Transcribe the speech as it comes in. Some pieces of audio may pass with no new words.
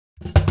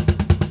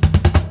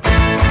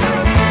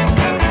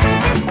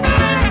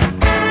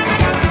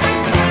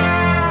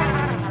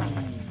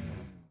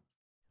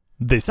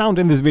The sound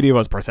in this video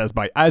was processed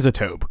by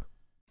Isotope.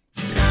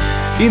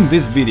 In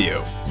this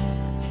video,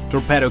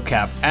 Torpedo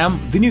C.A.B,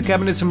 the new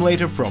cabinet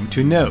simulator from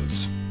 2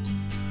 notes.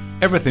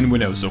 Everything we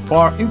know so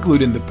far,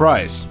 including the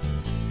price.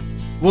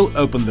 We'll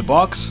open the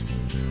box,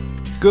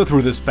 go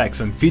through the specs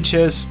and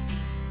features,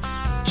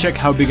 check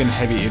how big and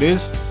heavy it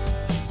is,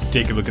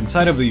 take a look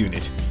inside of the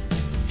unit,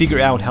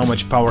 figure out how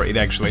much power it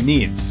actually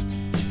needs.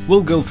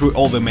 We'll go through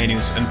all the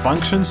menus and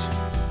functions,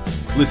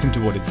 listen to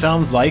what it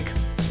sounds like,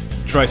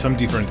 try some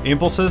different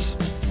impulses,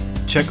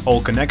 check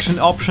all connection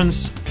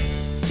options,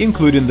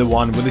 including the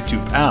one with the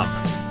tube amp,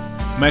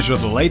 measure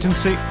the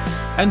latency,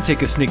 and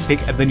take a sneak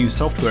peek at the new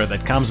software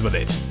that comes with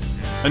it.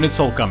 And it's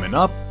all coming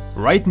up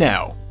right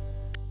now.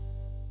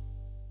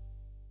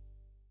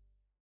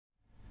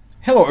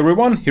 Hello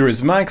everyone, here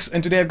is Max,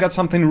 and today I've got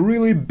something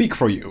really big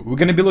for you. We're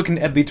gonna be looking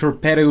at the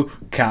Torpedo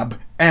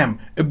C.A.B,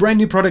 a brand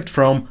new product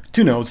from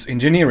 2 Notes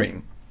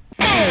Engineering.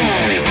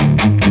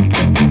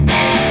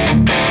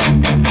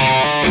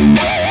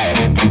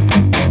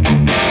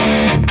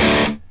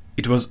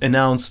 It was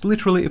announced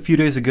literally a few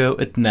days ago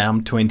at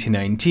NAMM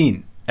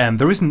 2019, and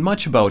there isn't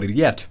much about it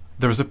yet.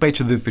 There's a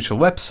page of the official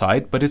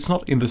website, but it's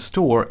not in the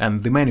store and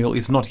the manual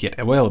is not yet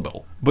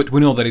available. But we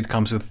know that it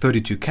comes with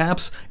 32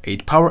 cabs,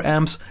 8 power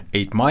amps,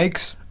 8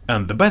 mics,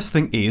 and the best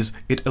thing is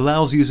it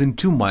allows using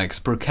 2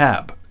 mics per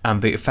cab,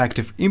 and the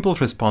effective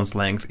impulse response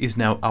length is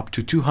now up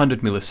to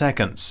 200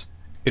 milliseconds.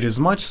 It is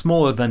much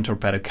smaller than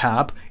Torpedo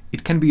C.A.B,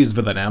 it can be used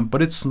with an amp,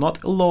 but it's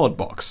not a load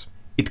box.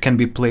 It can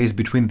be placed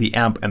between the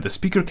amp and the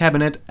speaker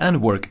cabinet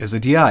and work as a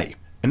DI.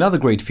 Another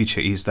great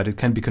feature is that it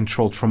can be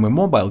controlled from a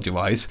mobile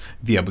device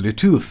via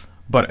Bluetooth.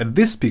 But at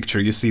this picture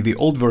you see the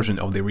old version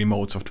of the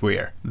remote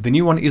software. The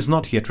new one is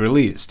not yet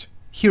released.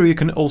 Here you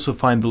can also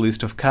find the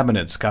list of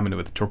cabinets coming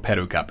with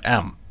Torpedo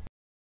C.A.B.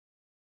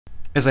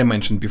 As I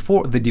mentioned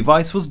before, the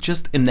device was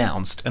just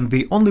announced, and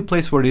the only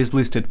place where it is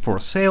listed for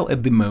sale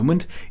at the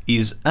moment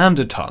is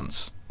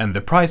Undertons, and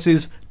the price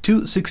is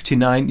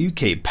 £269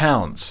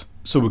 UK.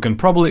 So we can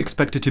probably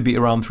expect it to be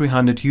around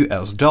 $300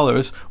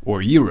 US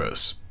or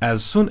euros.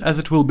 As soon as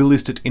it will be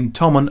listed in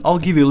Thomann, I'll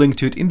give you a link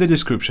to it in the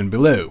description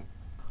below.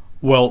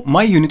 Well,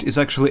 my unit is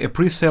actually a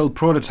pre-sale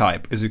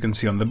prototype, as you can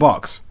see on the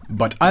box,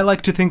 but I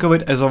like to think of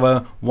it as of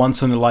a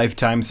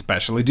once-in-a-lifetime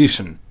special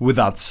edition. With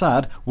that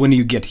said, when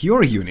you get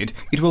your unit,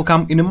 it will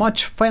come in a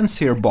much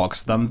fancier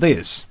box than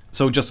this,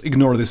 so just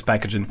ignore this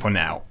packaging for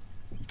now.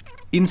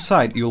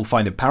 Inside you'll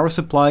find a power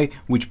supply,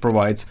 which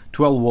provides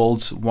 12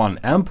 volts 1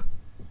 amp,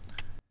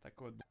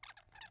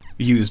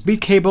 USB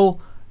cable,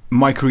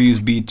 micro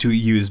USB to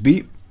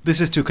USB.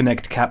 This is to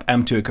connect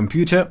C.A.B to a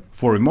computer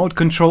for remote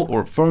control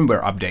or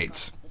firmware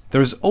updates.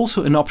 There is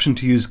also an option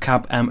to use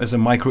C.A.B as a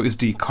micro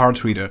SD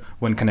card reader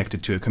when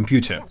connected to a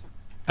computer.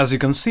 As you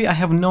can see, I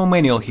have no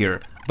manual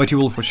here, but you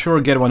will for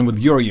sure get one with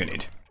your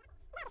unit.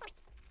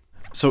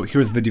 So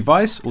here's the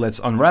device, let's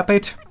unwrap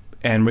it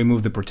and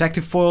remove the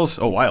protective foils.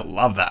 Oh, I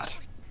love that!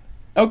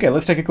 Okay,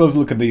 let's take a close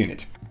look at the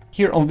unit.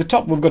 Here on the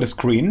top we've got a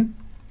screen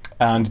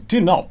and 2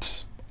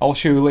 knobs. I'll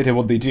show you later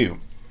what they do.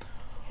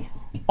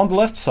 On the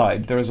left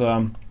side there's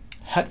a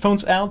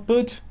headphones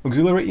output,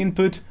 auxiliary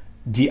input,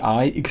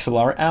 DI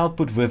XLR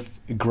output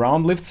with a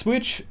ground lift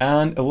switch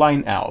and a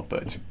line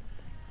output.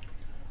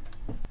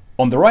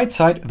 On the right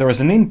side there is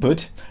an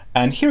input,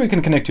 and here you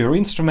can connect your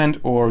instrument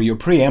or your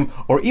preamp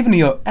or even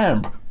your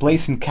amp,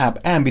 placing C.A.B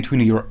amp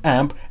between your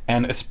amp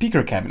and a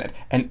speaker cabinet.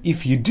 And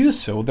if you do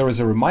so, there is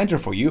a reminder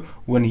for you: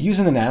 when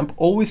using an amp,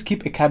 always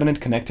keep a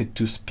cabinet connected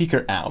to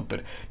speaker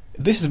output.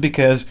 This is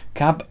because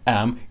C.A.B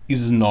amp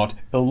is not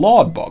a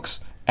load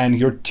box, and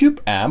your tube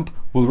amp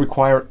will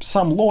require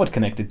some load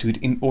connected to it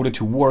in order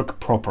to work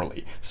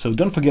properly. So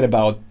don't forget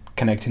about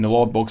connecting a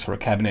load box or a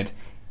cabinet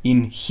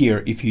in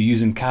here if you're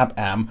using C.A.B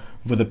amp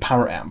with a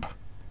power amp.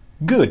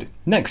 Good.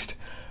 Next,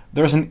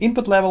 there's an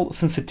input level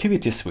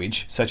sensitivity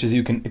switch, such as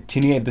you can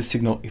attenuate the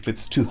signal if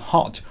it's too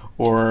hot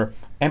or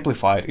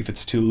amplify it if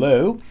it's too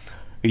low.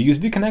 A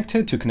USB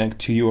connector to connect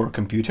to your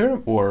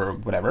computer or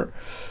whatever.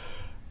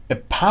 A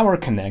power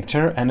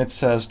connector, and it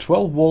says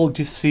 12 volt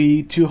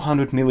DC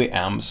 200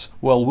 milliamps.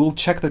 Well, we'll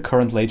check the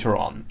current later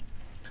on.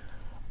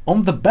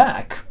 On the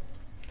back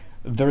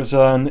there's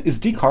an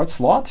SD card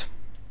slot.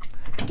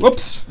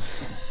 Whoops!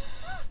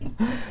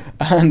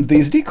 And the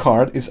SD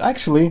card is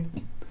actually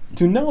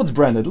 2 Notes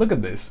branded. Look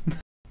at this.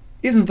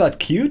 Isn't that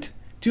cute?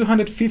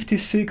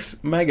 256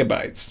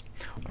 megabytes.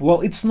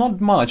 Well, it's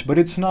not much, but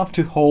it's enough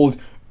to hold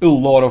a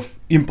lot of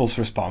impulse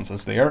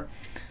responses there.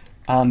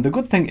 And the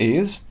good thing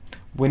is,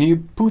 when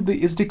you put the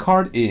SD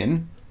card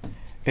in,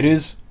 it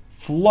is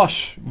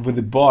flush with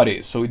the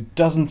body, so it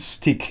doesn't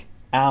stick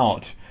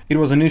out. It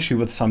was an issue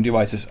with some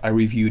devices I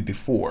reviewed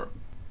before.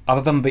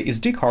 Other than the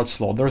SD card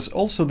slot, there's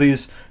also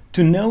this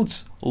 2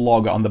 Notes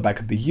logo on the back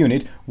of the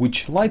unit,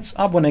 which lights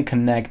up when I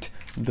connect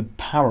the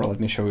power.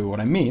 Let me show you what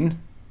I mean.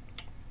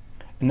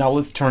 And now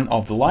let's turn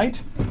off the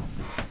light.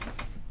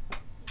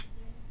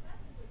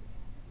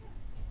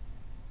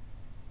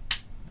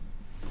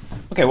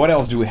 Okay, what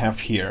else do we have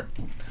here?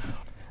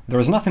 There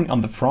is nothing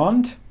on the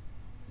front.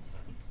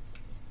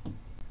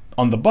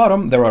 On the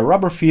bottom there are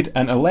rubber feet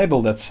and a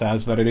label that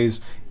says that it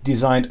is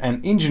designed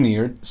and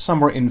engineered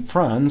somewhere in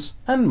France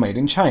and made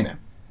in China.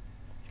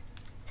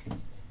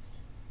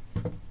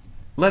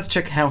 Let's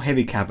check how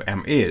heavy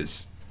C.A.B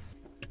is.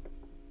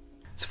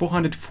 It's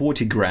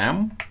 440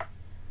 grams,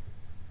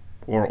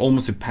 or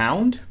almost a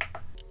pound,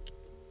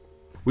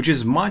 which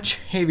is much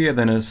heavier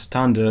than a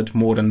standard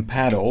modern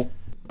pedal,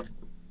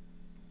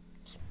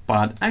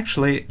 but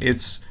actually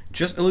it's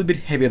just a little bit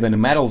heavier than a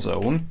metal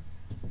zone,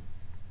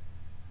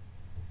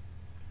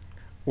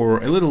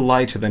 or a little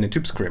lighter than a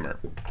tube screamer.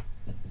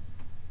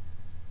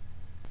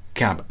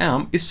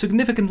 C.A.B is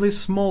significantly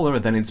smaller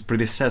than its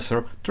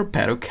predecessor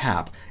Torpedo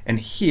C.A.B, and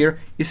here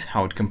is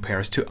how it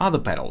compares to other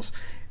pedals.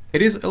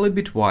 It is a little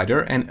bit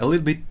wider and a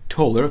little bit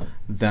taller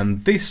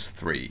than these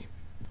three.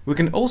 We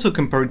can also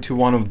compare it to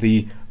one of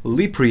the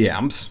Li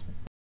preamps,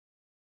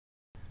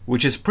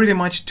 which is pretty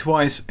much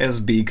twice as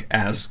big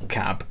as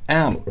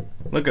C.A.B.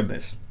 Look at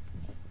this.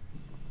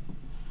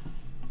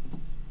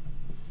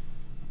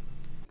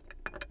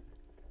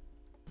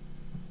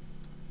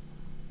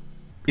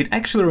 It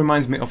actually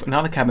reminds me of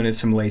another cabinet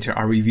simulator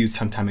I reviewed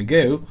some time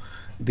ago,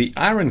 the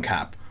Iron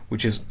C.A.B,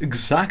 which is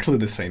exactly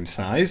the same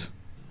size.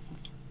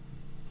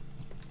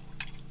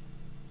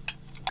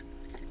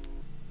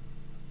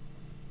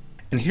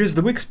 And here's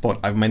the weak spot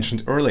I've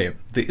mentioned earlier,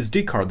 the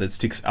SD card that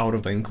sticks out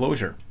of the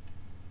enclosure.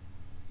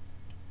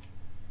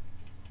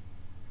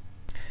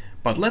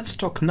 But let's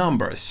talk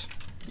numbers.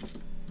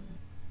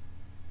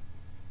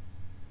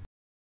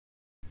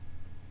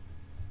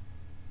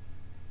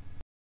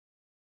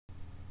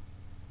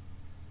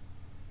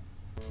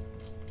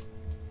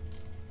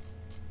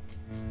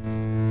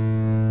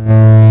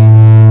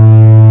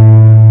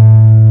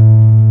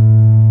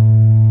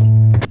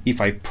 If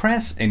I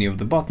press any of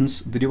the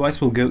buttons, the device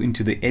will go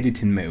into the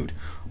editing mode,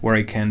 where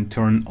I can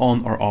turn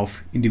on or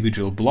off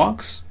individual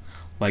blocks,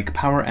 like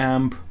power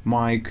amp,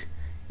 mic,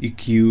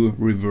 EQ,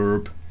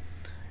 reverb,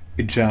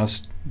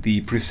 adjust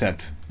the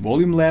preset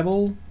volume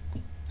level,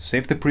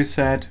 save the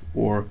preset,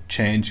 or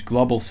change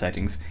global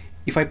settings.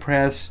 If I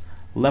press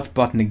left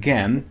button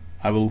again,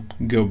 I will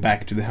go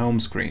back to the home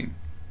screen.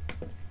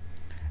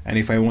 And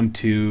if I want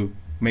to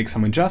make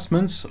some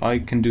adjustments, I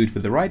can do it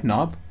with the right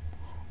knob,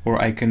 or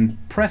I can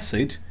press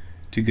it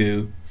to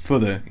go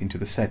further into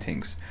the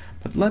settings.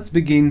 But let's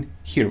begin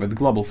here with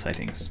global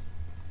settings.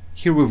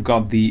 Here we've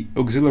got the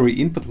auxiliary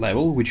input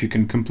level, which you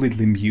can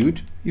completely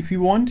mute if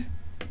you want.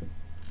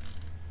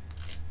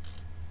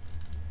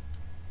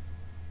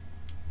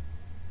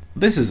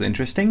 This is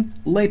interesting.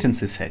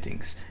 Latency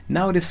settings.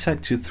 Now it is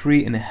set to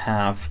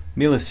 3.5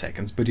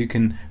 milliseconds, but you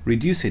can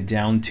reduce it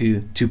down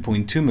to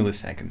 2.2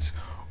 milliseconds.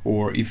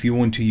 Or if you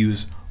want to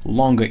use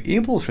longer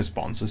impulse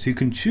responses, you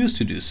can choose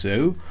to do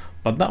so,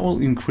 but that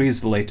will increase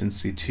the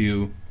latency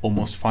to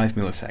almost 5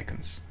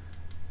 milliseconds.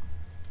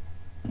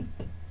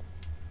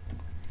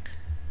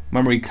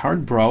 Memory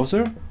card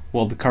browser,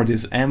 well, the card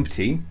is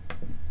empty.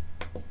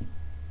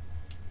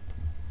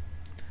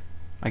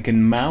 I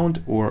can mount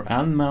or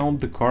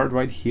unmount the card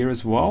right here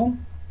as well.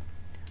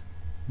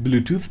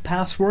 Bluetooth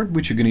password,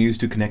 which you're going to use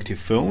to connect your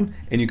phone,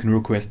 and you can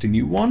request a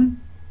new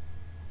one.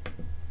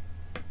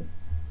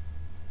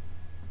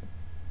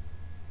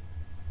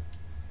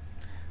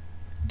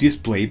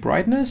 Display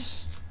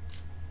brightness,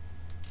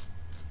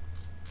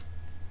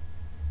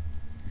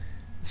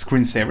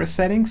 screensaver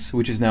settings,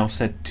 which is now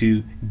set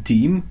to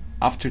dim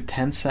after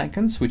 10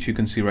 seconds, which you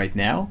can see right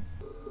now.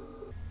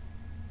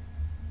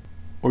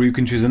 Or you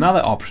can choose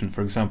another option,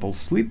 for example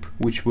sleep,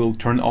 which will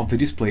turn off the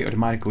display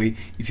automatically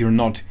if you're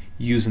not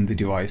using the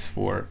device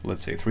for,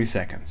 let's say, 3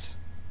 seconds.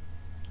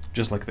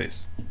 Just like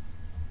this.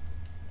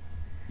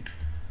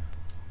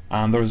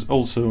 And there's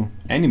also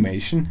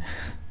animation,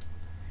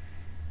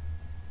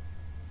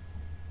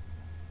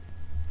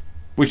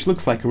 which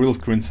looks like a real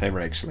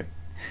screensaver actually.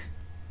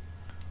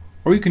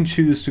 Or you can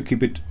choose to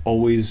keep it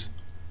always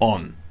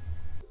on.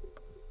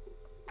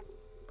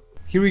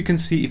 Here you can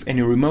see if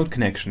any remote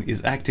connection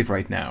is active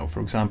right now, for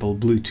example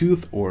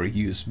Bluetooth or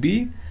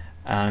USB,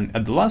 and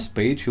at the last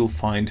page you'll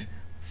find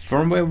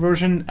firmware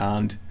version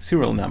and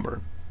serial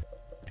number.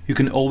 You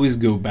can always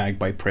go back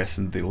by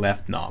pressing the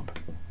left knob.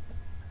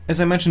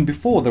 As I mentioned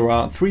before, there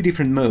are 3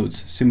 different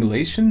modes: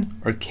 simulation,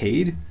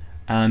 arcade,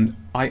 and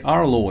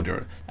IR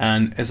loader,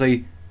 and as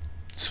I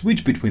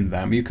switch between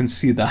them, you can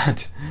see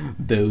that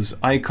those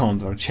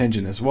icons are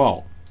changing as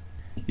well.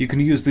 You can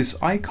use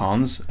these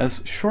icons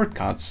as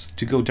shortcuts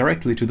to go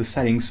directly to the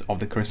settings of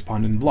the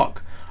corresponding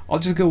block. I'll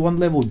just go one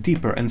level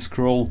deeper and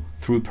scroll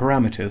through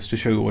parameters to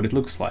show you what it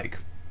looks like.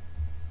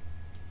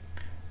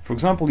 For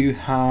example, you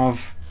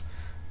have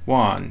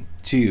 1,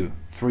 2,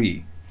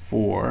 3,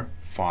 4,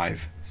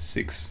 5,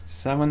 6,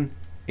 7,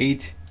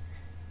 8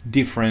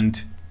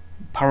 different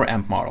power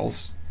amp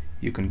models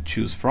you can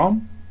choose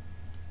from,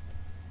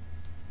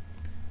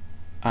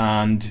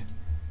 and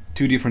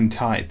 2 different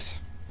types.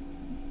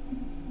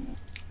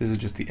 This is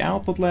just the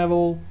output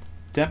level,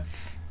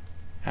 depth,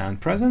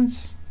 and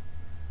presence.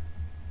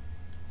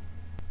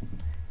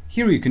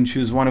 Here you can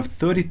choose one of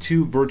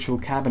 32 virtual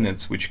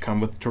cabinets which come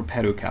with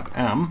Torpedo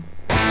C.A.B.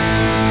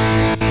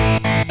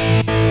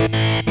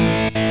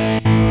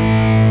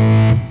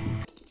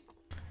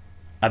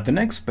 At the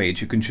next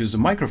page you can choose the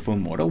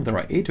microphone model, there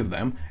are 8 of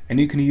them, and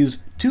you can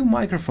use 2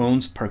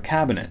 microphones per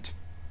cabinet.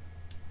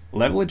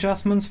 Level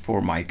adjustments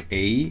for mic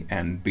A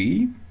and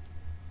B.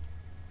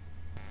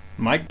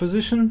 Mic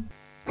position.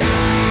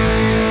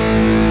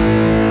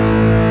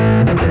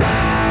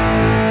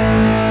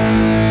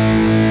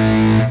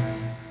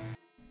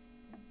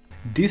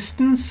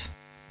 Distance.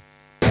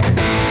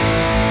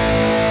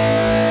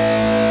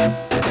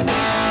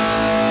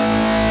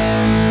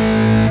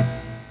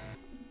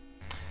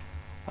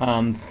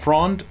 And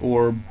front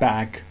or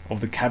back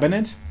of the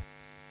cabinet.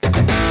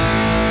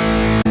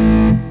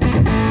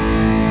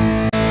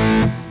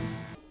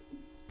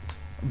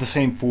 The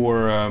same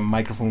for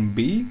microphone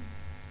B.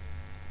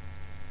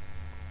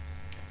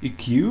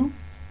 EQ.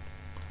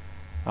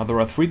 There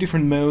are 3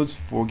 different modes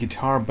for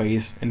guitar,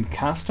 bass, and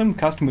custom.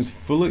 Custom is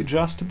fully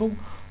adjustable.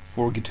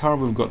 For guitar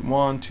we've got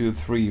 1, 2,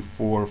 3,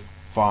 4,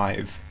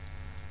 5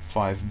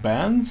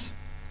 bands.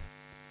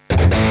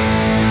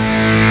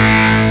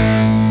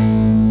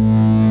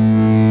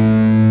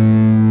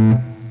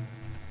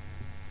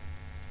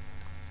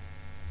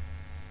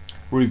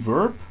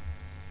 Reverb.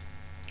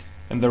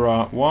 And there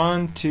are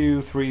 1,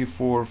 2, 3,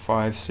 4,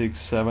 5, 6,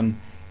 7,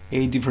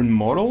 8 different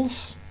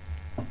models.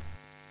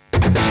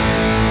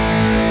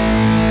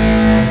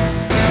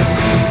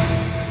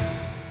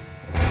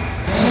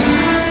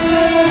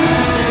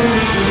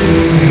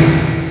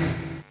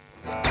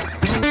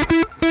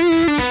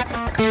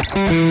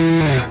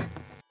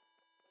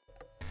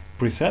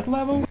 Preset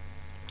level,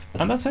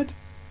 and that's it.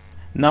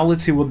 Now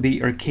let's see what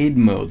the arcade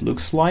mode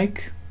looks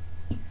like.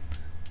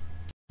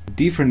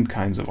 Different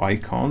kinds of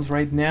icons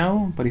right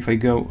now, but if I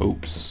go,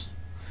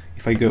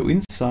 if I go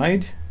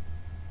inside,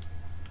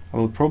 I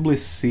will probably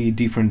see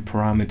different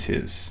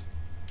parameters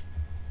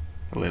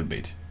a little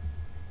bit.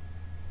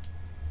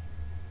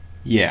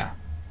 Yeah.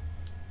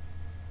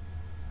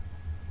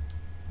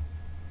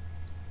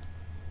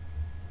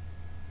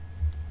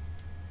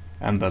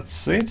 And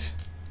that's it.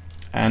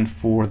 And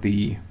for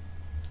the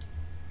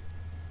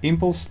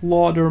impulse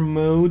loader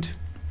mode,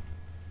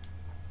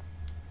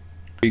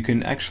 you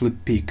can actually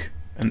pick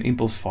an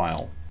impulse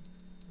file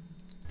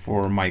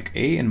for mic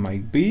A and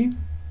mic B,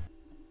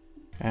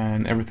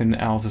 and everything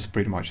else is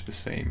pretty much the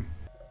same.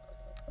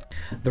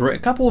 There are a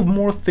couple of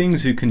more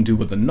things you can do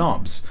with the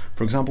knobs.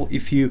 For example,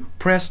 if you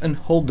press and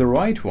hold the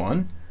right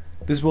one,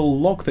 this will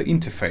lock the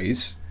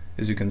interface,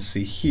 as you can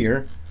see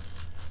here,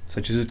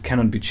 such as it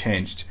cannot be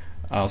changed.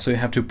 So you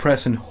have to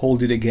press and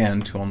hold it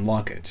again to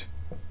unlock it.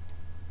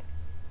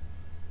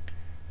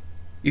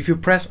 If you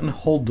press and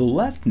hold the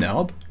left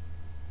knob,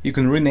 you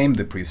can rename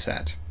the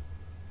preset.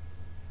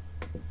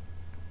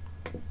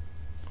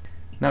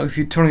 Now if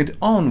you turn it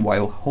on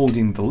while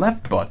holding the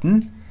left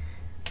button,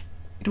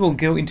 it will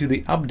go into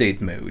the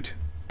update mode,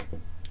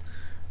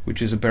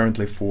 which is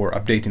apparently for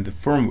updating the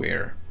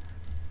firmware.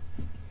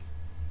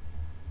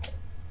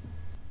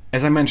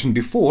 As I mentioned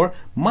before,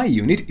 my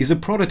unit is a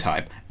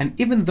prototype, and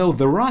even though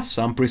there are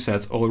some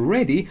presets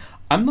already,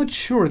 I'm not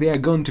sure they are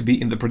going to be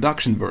in the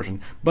production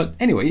version. But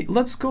anyway,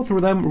 let's go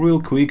through them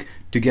real quick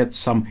to get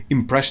some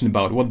impression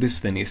about what this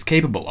thing is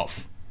capable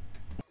of.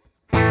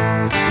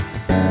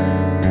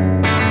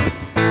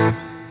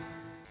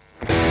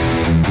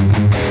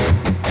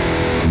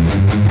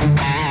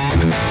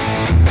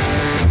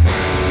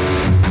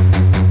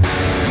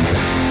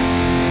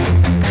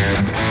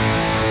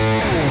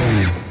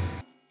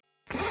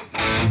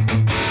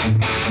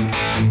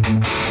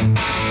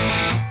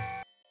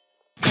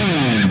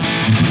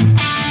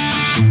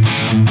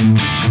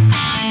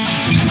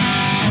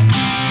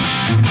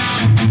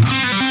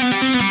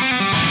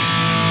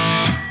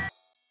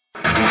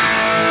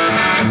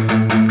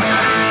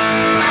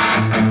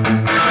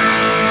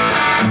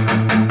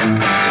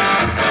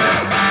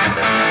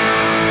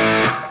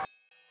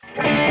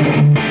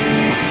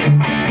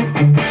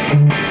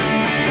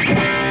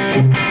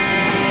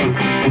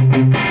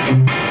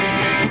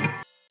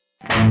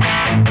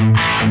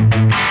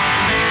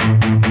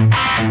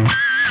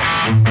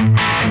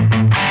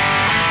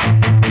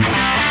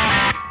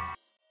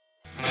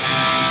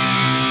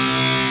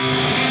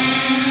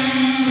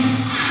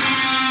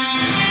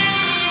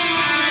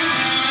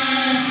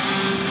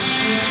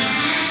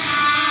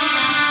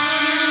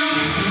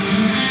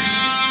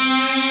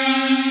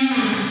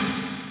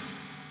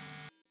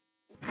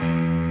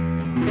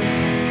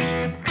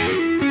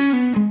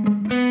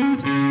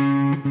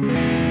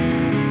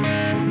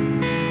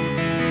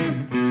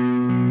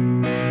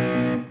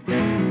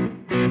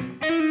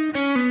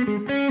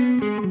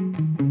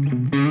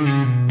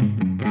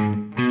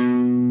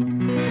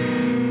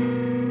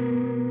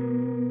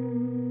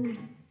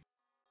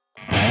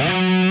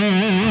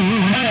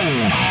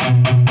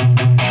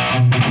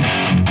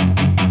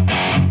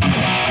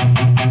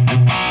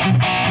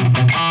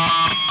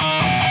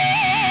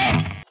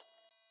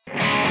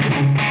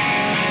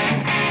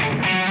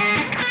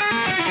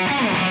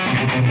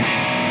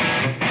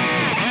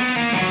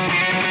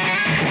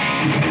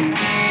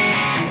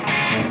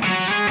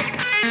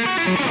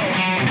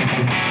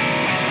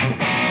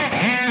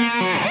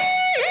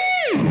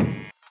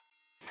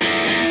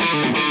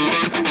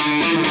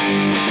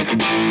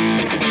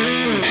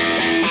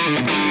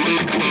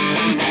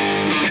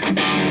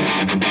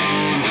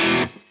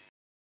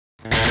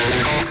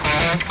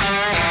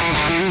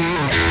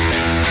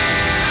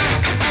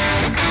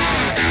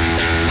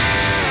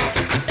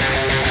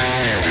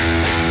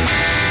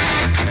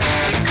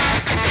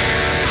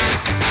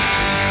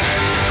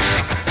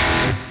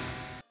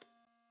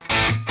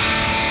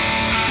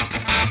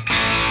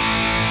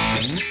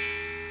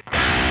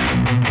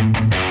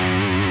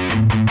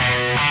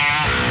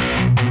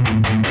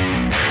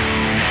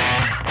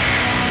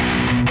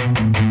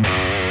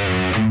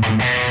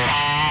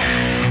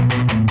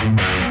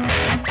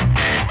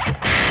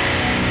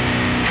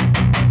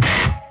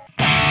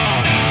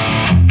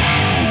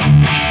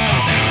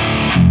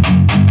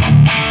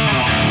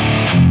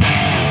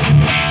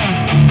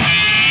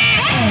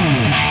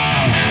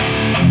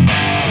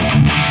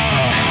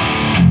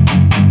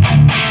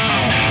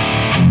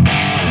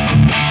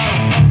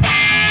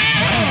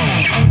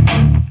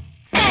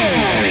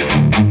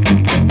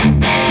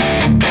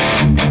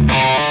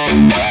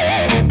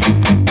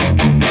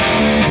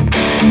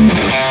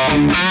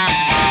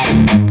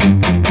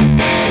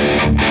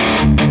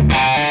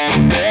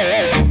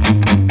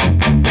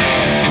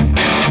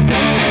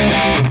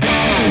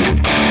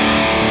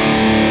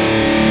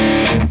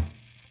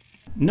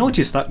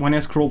 notice that when I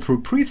scroll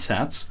through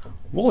presets,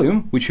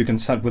 volume, which you can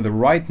set with the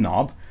right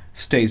knob,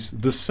 stays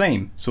the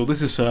same. So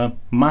this is a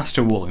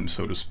master volume,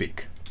 so to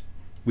speak,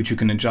 which you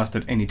can adjust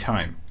at any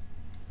time.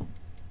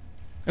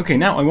 Okay,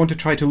 now I want to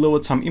try to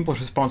load some impulse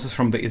responses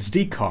from the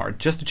SD card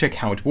just to check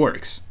how it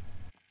works.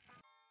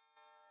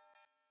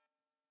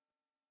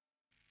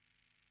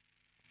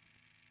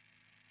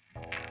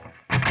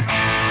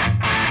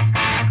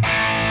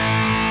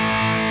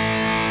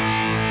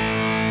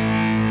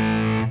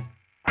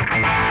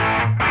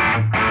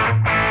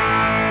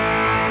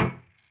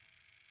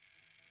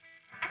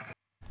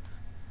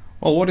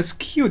 Well, what is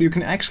cute, you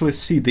can actually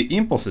see the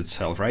impulse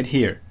itself right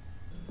here.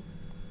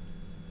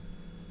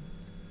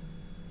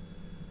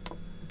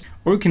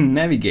 Or you can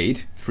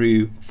navigate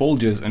through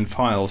folders and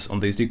files on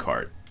the SD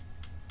card.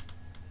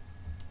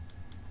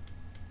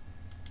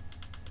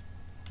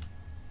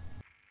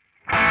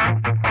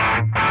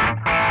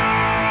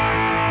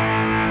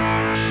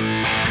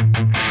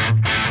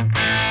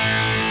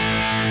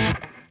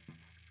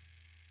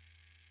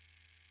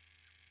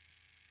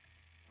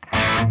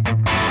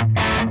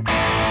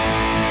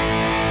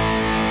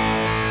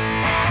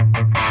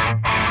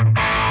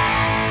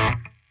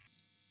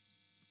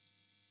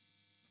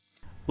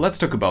 Let's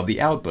talk about the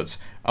outputs.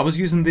 I was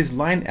using this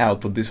line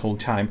output this whole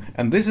time,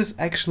 and this is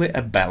actually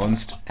a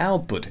balanced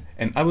output,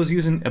 and I was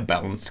using a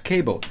balanced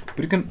cable.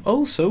 But you can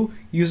also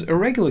use a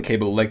regular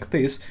cable like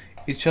this,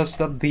 it's just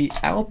that the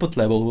output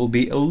level will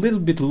be a little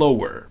bit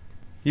lower.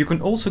 You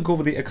can also go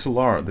with the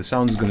XLR, the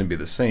sound is going to be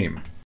the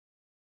same.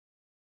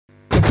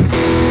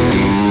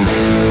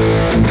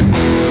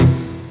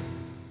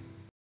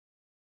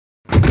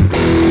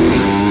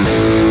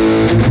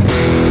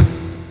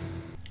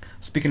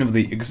 Speaking of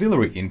the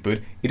auxiliary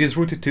input, it is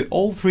routed to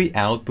all three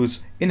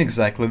outputs in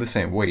exactly the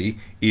same way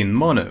in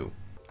mono.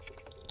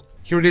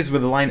 Here it is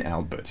with the line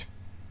output.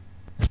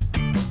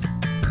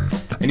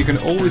 And you can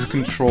always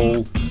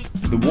control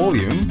the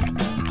volume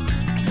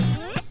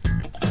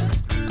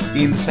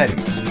in the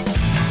settings.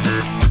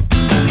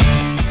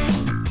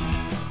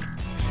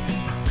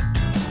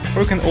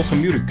 Or you can also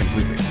mute it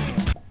completely.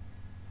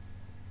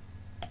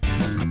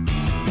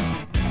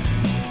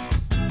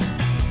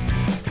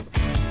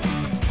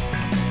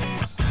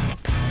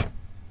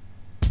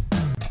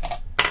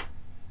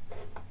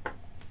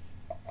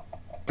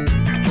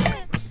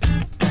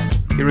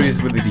 Here it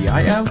is with the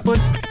DI output.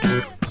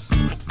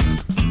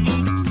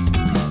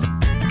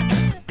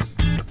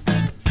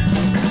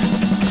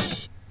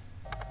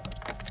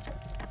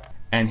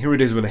 And here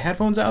it is with the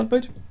headphones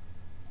output.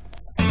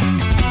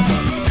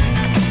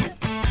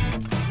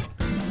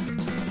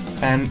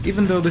 And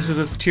even though this is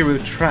a stereo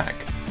track,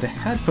 the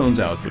headphones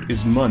output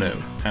is mono,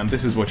 and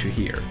this is what you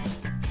hear.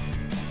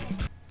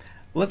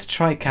 Let's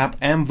try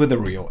C.A.B with a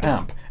real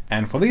amp.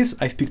 And for this,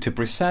 I've picked a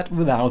preset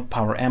without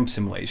power amp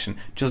simulation.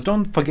 Just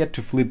don't forget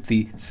to flip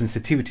the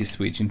sensitivity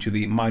switch into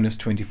the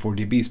 -24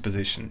 dBs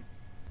position.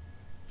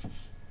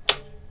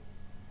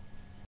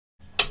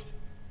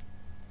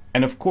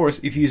 And of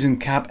course, if you're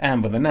using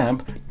C.A.B with an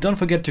amp, don't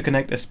forget to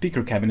connect a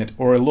speaker cabinet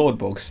or a load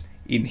box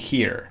in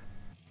here.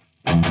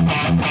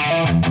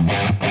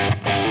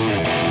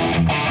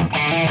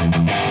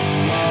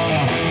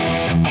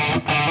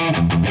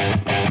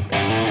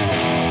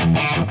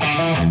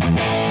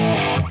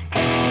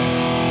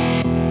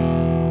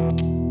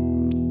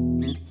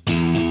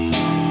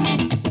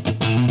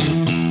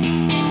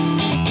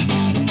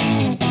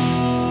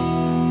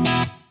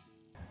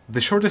 The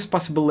shortest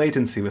possible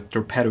latency with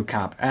Torpedo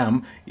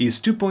C.A.B is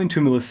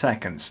 2.2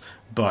 milliseconds,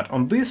 but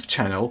on this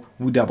channel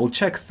we double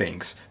check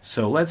things,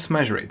 so let's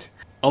measure it.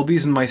 I'll be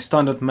using my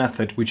standard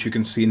method, which you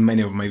can see in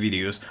many of my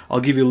videos. I'll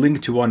give you a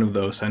link to one of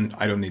those and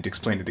I don't need to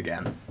explain it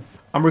again.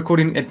 I'm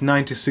recording at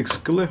 96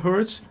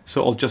 kHz,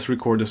 so I'll just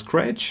record a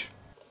scratch.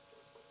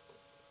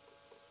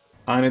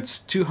 And it's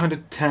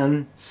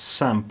 210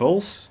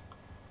 samples,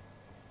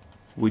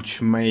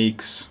 which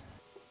makes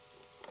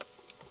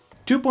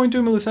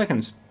 2.2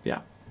 milliseconds.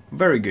 Yeah.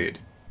 Very good.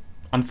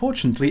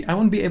 Unfortunately, I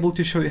won't be able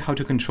to show you how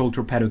to control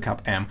Torpedo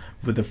C.A.B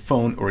with a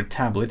phone or a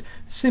tablet,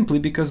 simply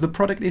because the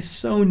product is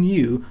so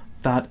new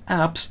that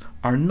apps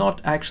are not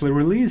actually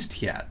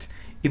released yet.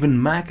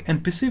 Even Mac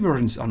and PC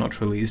versions are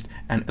not released,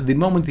 and at the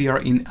moment they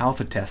are in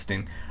alpha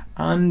testing.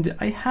 And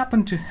I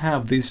happen to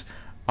have this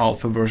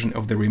alpha version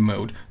of the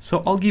remote,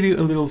 so I'll give you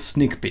a little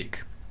sneak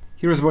peek.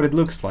 Here's what it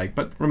looks like,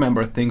 but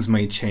remember, things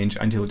may change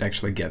until it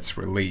actually gets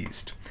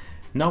released.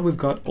 Now we've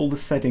got all the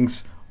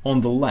settings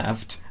on the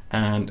left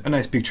and a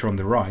nice picture on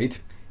the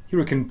right. Here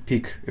you can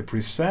pick a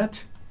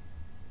preset,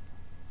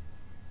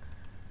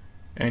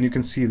 and you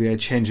can see they are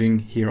changing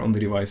here on the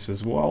device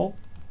as well.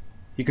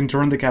 You can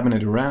turn the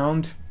cabinet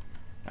around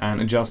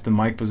and adjust the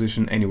mic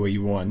position any way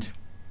you want.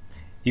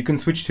 You can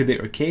switch to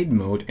the arcade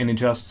mode and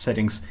adjust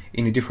settings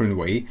in a different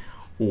way,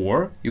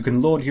 or you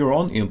can load your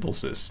own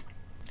impulses.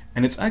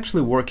 And it's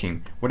actually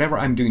working. Whatever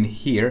I'm doing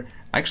here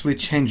actually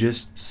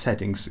changes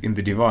settings in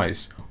the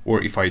device,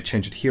 or if I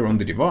change it here on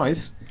the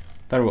device,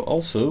 that will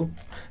also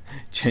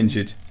change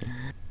it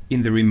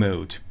in the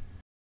remote.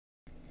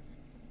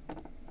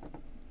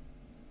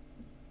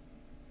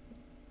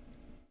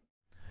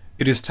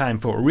 It is time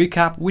for a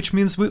recap, which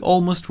means we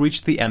almost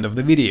reached the end of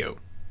the video.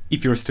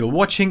 If you're still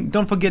watching,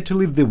 don't forget to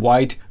leave the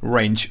white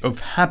range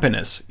of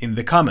happiness in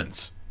the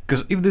comments,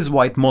 because if this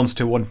white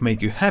monster won't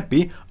make you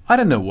happy, I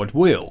don't know what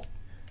will.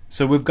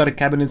 So we've got a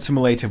cabinet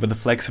simulator with a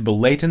flexible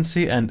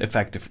latency and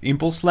effective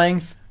impulse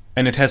length,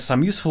 and it has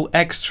some useful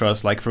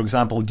extras like, for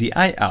example,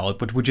 DI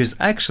output, which is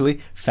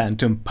actually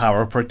phantom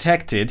power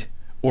protected,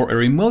 or a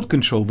remote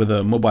control with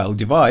a mobile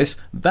device.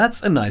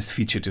 That's a nice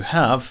feature to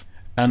have.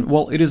 And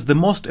while it is the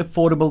most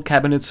affordable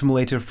cabinet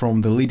simulator from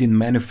the leading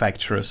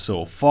manufacturer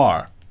so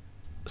far.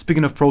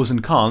 Speaking of pros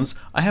and cons,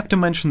 I have to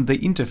mention the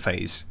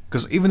interface,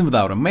 because even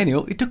without a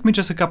manual, it took me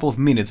just a couple of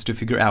minutes to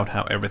figure out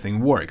how everything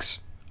works.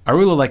 I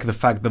really like the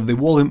fact that the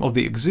volume of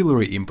the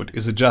auxiliary input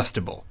is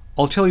adjustable.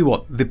 I'll tell you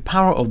what, the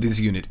power of this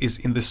unit is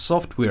in the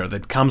software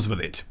that comes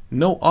with it.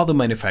 No other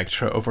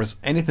manufacturer offers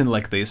anything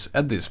like this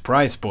at this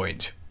price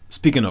point.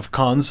 Speaking of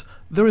cons,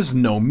 there is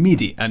no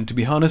MIDI, and to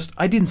be honest,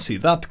 I didn't see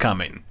that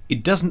coming.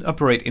 It doesn't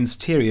operate in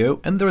stereo,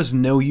 and there is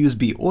no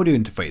USB audio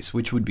interface,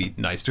 which would be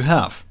nice to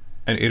have.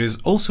 And it is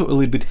also a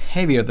little bit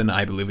heavier than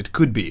I believe it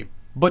could be.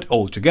 But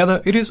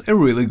altogether, it is a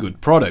really good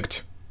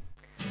product.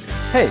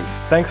 Hey,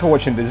 thanks for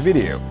watching this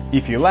video.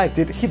 If you liked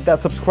it, hit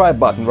that subscribe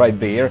button right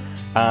there,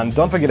 and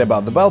don't forget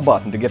about the bell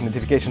button to get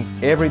notifications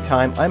every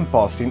time I'm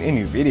posting a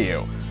new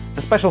video.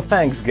 A special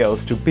thanks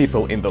goes to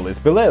people in the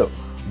list below.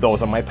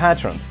 Those are my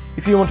patrons.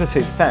 If you want to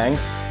say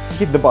thanks,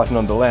 hit the button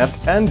on the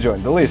left and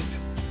join the list.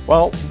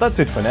 Well, that's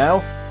it for now.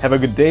 Have a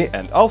good day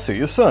and I'll see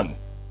you soon.